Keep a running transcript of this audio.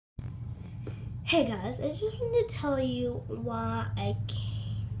Hey guys, I just wanted to tell you why I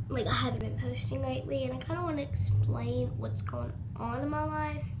haven't been posting lately, and I kind of want to explain what's going on in my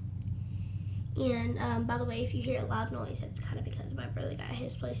life. And by the way, if you hear a loud noise, that's kind of because my brother got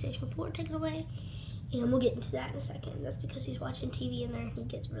his PlayStation 4 taken away, and we'll get into that in a second. That's because he's watching TV in there, and he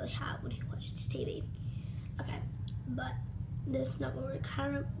gets really hot when he watches TV. Okay, but that's not what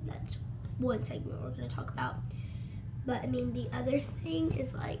that's one segment we're going to talk about. But I mean, the other thing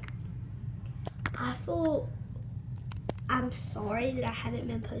is I'm sorry that I haven't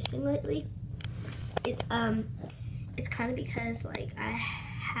been posting lately. It's kind of because I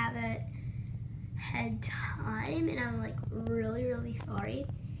haven't had time, and I'm really sorry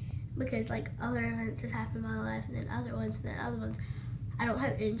because other events have happened in my life, and then other ones, and then other ones. I don't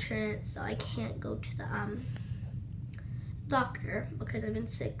have insurance, so I can't go to the doctor because I've been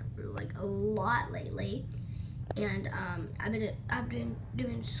sick a lot lately, and I've been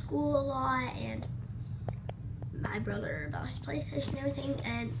doing school a lot, and my brother about his PlayStation and everything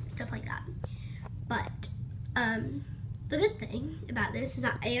and stuff like that. But the good thing about this is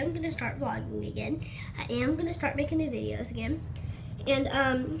I am gonna start vlogging again. I am gonna start making new videos again, and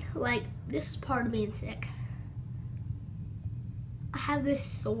this is part of being sick. I have this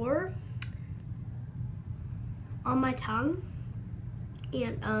sore on my tongue,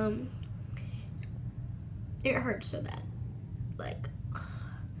 and it hurts so bad.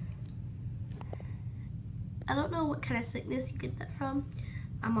 I don't know what kind of sickness you get that from.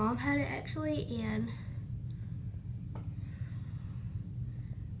 My mom had it actually, and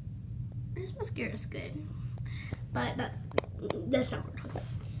this mascara is good, but that's not what we're talking about.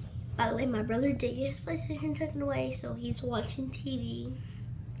 By the way, my brother did get his PlayStation taken away, so he's watching TV.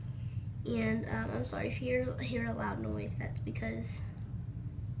 And I'm sorry if you hear a loud noise. That's because,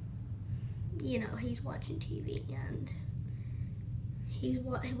 he's watching TV, and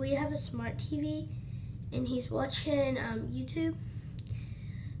we have a smart TV, and he's watching YouTube.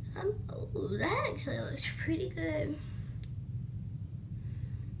 Oh, that actually looks pretty good.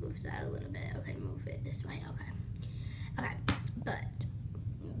 Move that a little bit. Okay, move it this way. Okay, but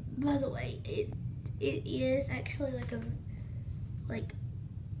by the way, it is actually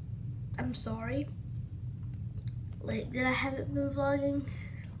I'm sorry that I haven't been vlogging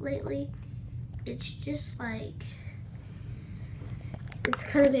lately. It's just it's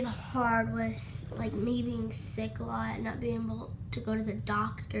kind of been hard with me being sick a lot and not being able to go to the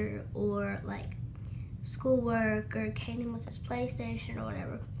doctor or schoolwork or Kaden with his PlayStation or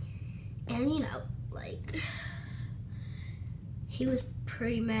whatever. And he was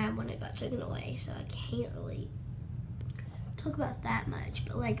pretty mad when it got taken away, so I can't really talk about that much.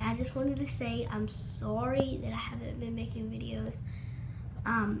 But I just wanted to say I'm sorry that I haven't been making videos.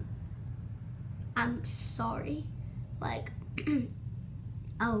 I'm sorry.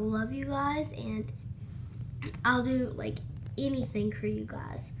 I love you guys, and I'll do anything for you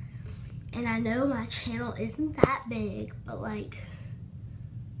guys. And I know my channel isn't that big, but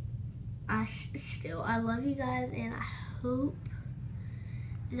I love you guys, and I hope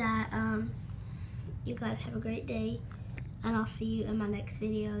that you guys have a great day, and I'll see you in my next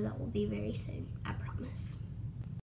video that will be very soon, I promise.